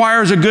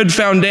requires a good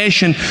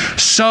foundation,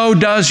 so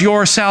does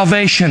your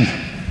salvation.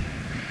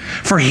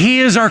 For he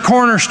is our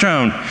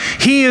cornerstone.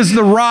 He is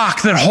the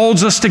rock that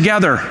holds us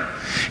together.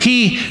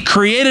 He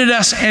created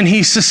us and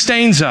he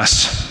sustains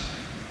us.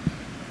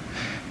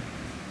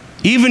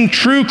 Even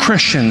true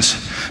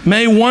Christians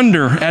may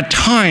wonder at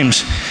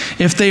times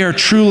if they are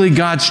truly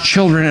God's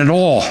children at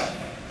all.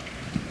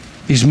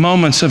 These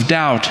moments of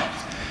doubt.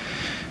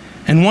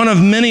 And one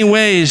of many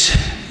ways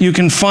you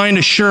can find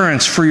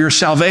assurance for your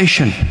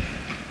salvation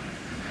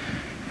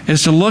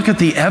is to look at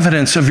the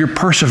evidence of your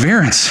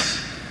perseverance.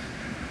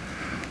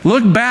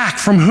 Look back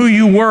from who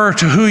you were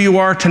to who you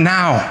are to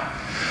now.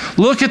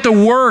 Look at the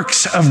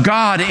works of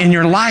God in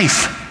your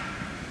life.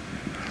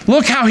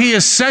 Look how He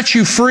has set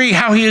you free,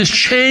 how He has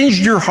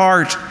changed your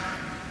heart.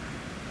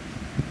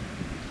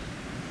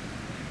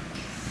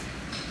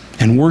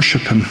 And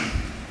worship Him.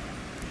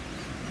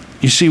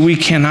 You see, we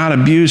cannot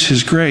abuse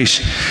His grace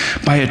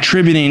by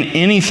attributing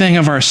anything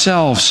of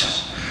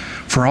ourselves,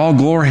 for all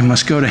glory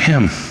must go to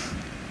Him.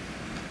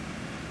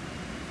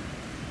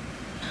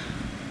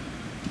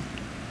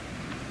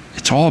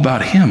 It's all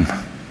about Him.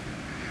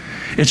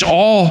 It's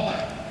all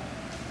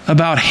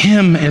about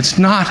Him. It's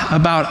not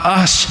about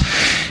us.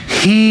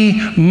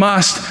 He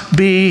must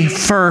be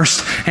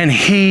first, and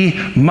He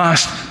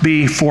must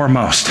be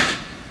foremost.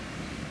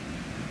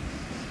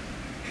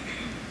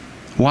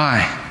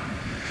 Why?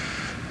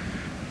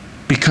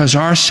 Because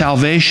our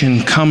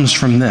salvation comes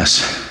from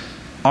this.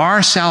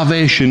 Our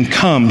salvation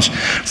comes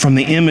from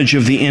the image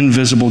of the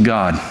invisible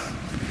God.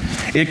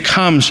 It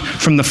comes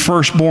from the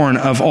firstborn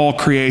of all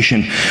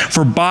creation.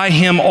 For by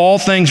Him all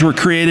things were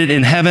created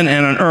in heaven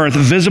and on earth,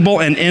 visible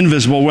and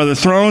invisible, whether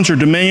thrones or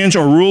dominions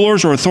or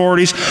rulers or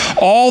authorities.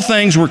 All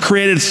things were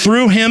created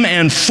through Him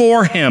and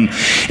for Him.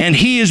 And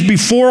He is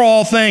before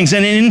all things,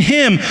 and in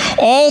Him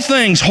all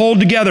things hold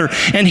together.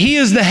 And He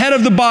is the head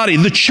of the body,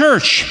 the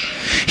church.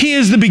 He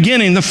is the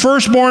beginning, the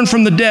firstborn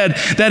from the dead,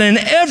 that in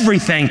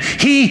everything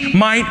He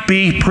might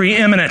be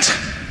preeminent.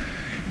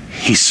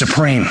 He's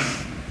supreme.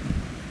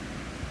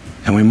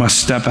 And we must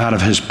step out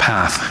of His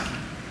path.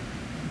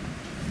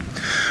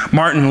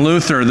 Martin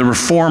Luther, the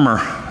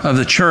reformer of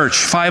the church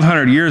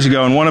 500 years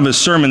ago, in one of his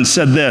sermons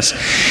said this: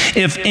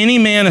 "If any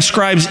man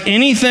ascribes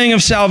anything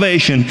of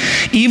salvation,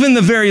 even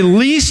the very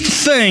least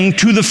thing,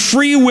 to the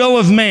free will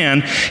of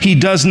man, he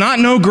does not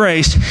know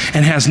grace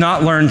and has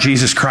not learned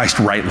Jesus Christ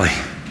rightly."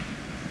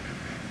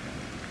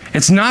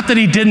 It's not that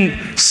he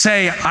didn't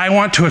say, "I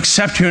want to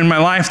accept you in my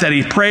life," that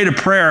he prayed a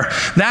prayer.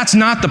 That's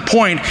not the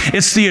point.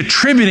 It's the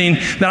attributing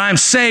that I'm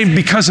saved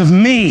because of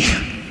me.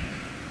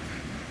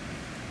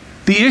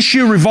 The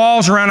issue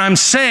revolves around I'm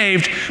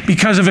saved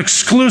because of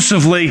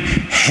exclusively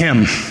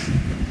Him,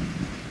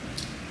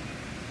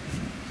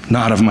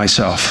 not of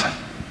myself.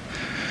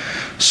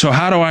 So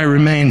how do I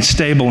remain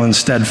stable and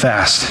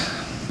steadfast?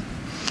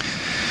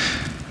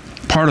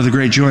 Part of the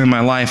great joy in my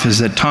life is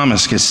that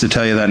Thomas gets to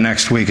tell you that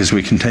next week as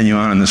we continue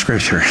on in the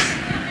Scripture.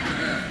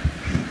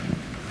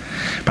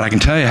 But I can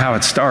tell you how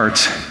it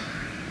starts.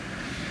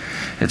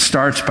 It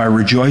starts by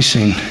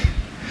rejoicing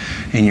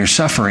in your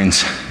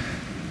sufferings.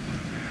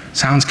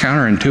 Sounds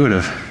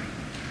counterintuitive,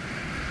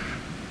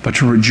 but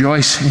to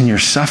rejoice in your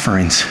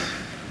sufferings,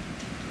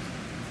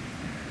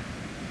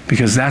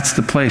 because that's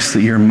the place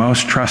that you're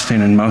most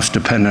trusting and most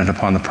dependent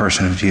upon the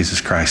person of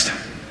Jesus Christ.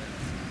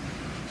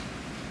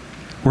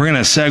 We're going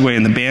to segue,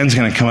 and the band's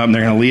going to come up and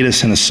they're going to lead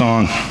us in a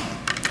song.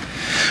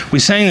 We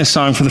sang this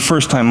song for the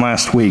first time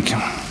last week.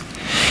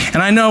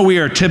 And I know we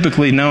are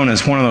typically known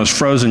as one of those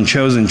frozen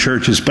chosen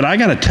churches, but I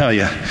got to tell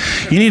you,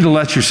 you need to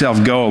let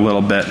yourself go a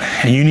little bit,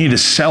 and you need to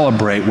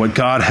celebrate what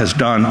God has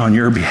done on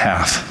your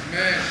behalf.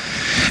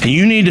 And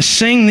you need to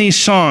sing these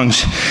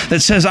songs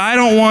that says, "I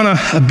don't want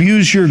to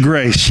abuse your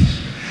grace.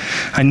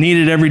 I need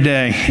it every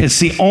day. It's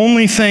the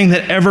only thing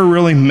that ever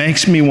really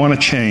makes me want to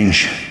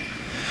change.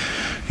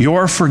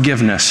 Your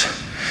forgiveness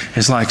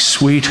is like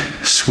sweet,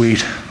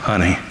 sweet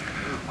honey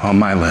on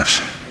my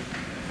lips."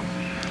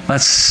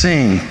 Let's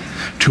sing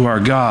to our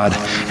God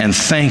and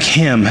thank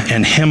Him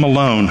and Him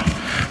alone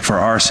for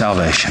our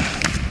salvation.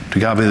 To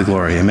God be the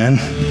glory. Amen.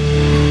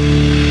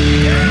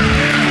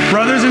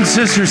 Brothers and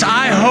sisters,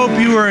 I hope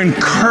you are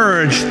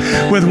encouraged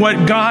with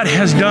what God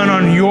has done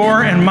on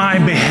your and my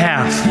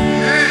behalf.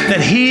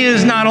 That He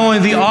is not only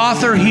the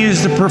author, He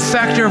is the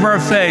perfecter of our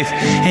faith.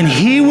 And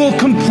He will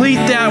complete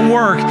that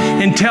work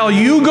until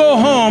you go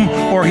home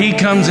or He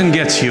comes and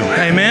gets you.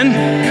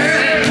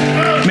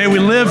 Amen? May we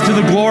live to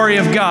the glory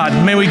of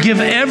God. May we give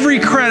every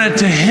credit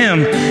to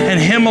Him and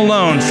Him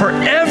alone. For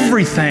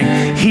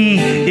everything, He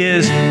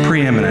is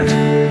preeminent.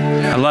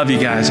 I love you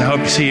guys. I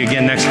hope to see you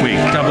again next week.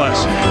 God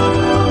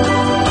bless.